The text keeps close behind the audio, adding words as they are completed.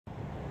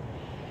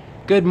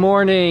Good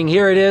morning.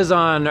 Here it is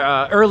on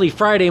early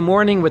Friday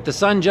morning with the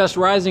sun just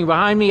rising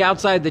behind me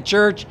outside the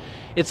church.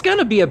 It's going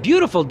to be a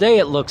beautiful day,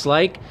 it looks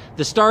like.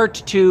 The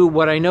start to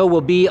what I know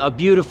will be a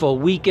beautiful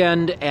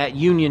weekend at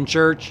Union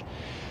Church.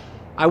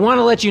 I want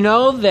to let you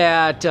know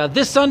that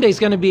this Sunday is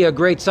going to be a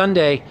great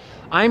Sunday.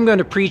 I'm going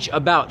to preach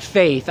about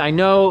faith. I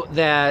know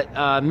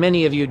that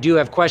many of you do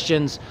have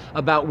questions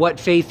about what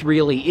faith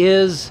really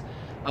is,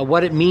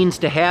 what it means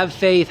to have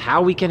faith,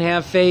 how we can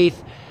have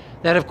faith.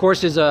 That, of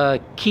course, is a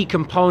key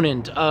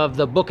component of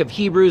the book of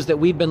Hebrews that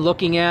we've been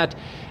looking at.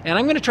 And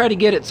I'm going to try to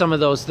get at some of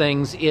those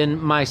things in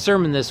my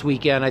sermon this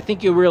weekend. I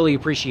think you'll really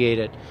appreciate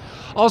it.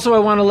 Also, I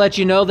want to let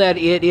you know that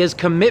it is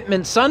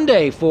Commitment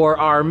Sunday for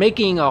our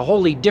Making a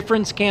Holy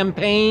Difference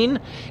campaign.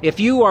 If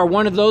you are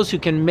one of those who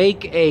can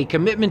make a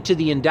commitment to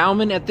the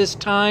endowment at this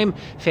time,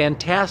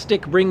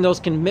 fantastic. Bring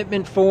those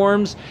commitment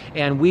forms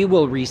and we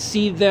will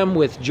receive them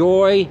with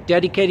joy,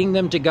 dedicating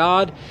them to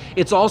God.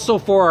 It's also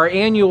for our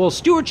annual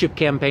stewardship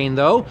campaign,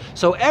 though,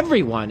 so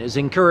everyone is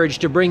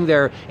encouraged to bring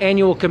their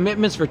annual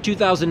commitments for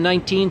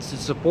 2019 to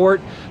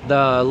support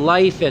the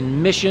life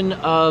and mission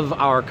of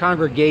our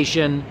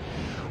congregation.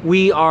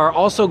 We are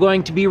also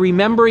going to be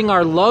remembering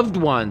our loved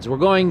ones. We're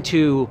going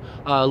to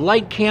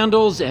light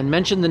candles and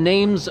mention the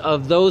names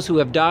of those who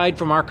have died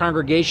from our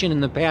congregation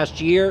in the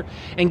past year,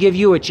 and give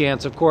you a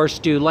chance, of course,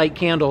 to light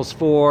candles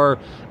for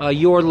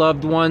your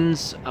loved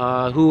ones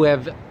who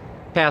have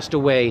passed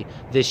away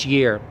this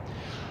year.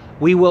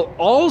 We will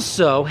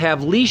also have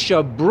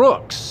Leisha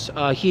Brooks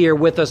here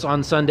with us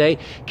on Sunday,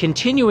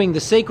 continuing the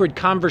sacred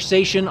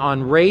conversation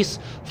on race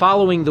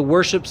following the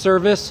worship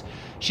service.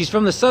 She's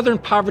from the Southern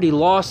Poverty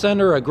Law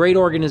Center, a great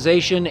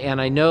organization, and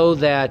I know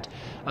that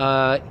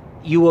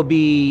you will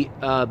be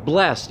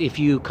blessed if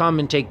you come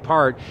and take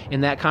part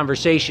in that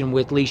conversation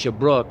with Leisha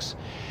Brooks.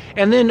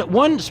 And then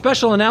one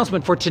special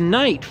announcement for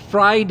tonight,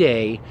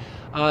 Friday,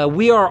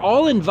 we are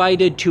all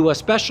invited to a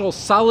special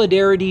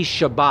Solidarity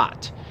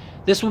Shabbat.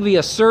 This will be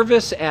a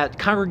service at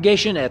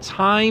Congregation at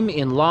Time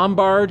in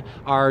Lombard,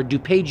 our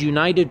DuPage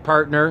United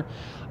partner,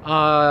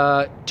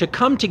 to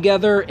come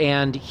together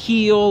and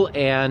heal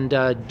and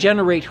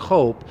generate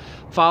hope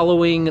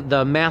following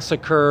the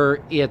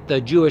massacre at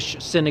the Jewish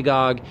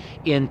synagogue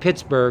in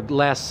Pittsburgh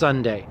last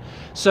Sunday.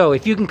 So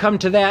if you can come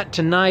to that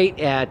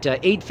tonight at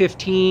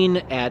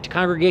 8:15 at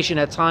Congregation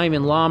at Time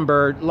in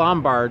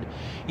Lombard,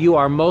 you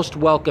are most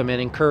welcome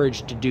and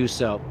encouraged to do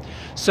so.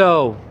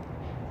 So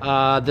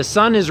the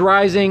sun is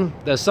rising.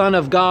 The Son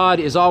of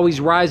God is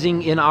always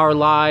rising in our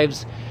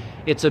lives.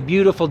 It's a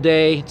beautiful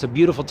day. It's a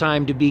beautiful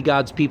time to be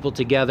God's people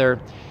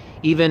together,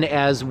 even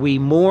as we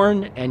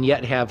mourn and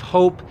yet have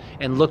hope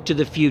and look to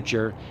the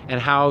future and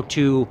how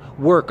to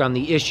work on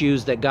the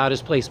issues that God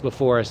has placed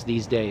before us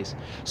these days.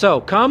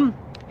 So come,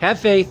 have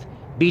faith,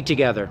 be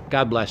together.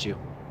 God bless you.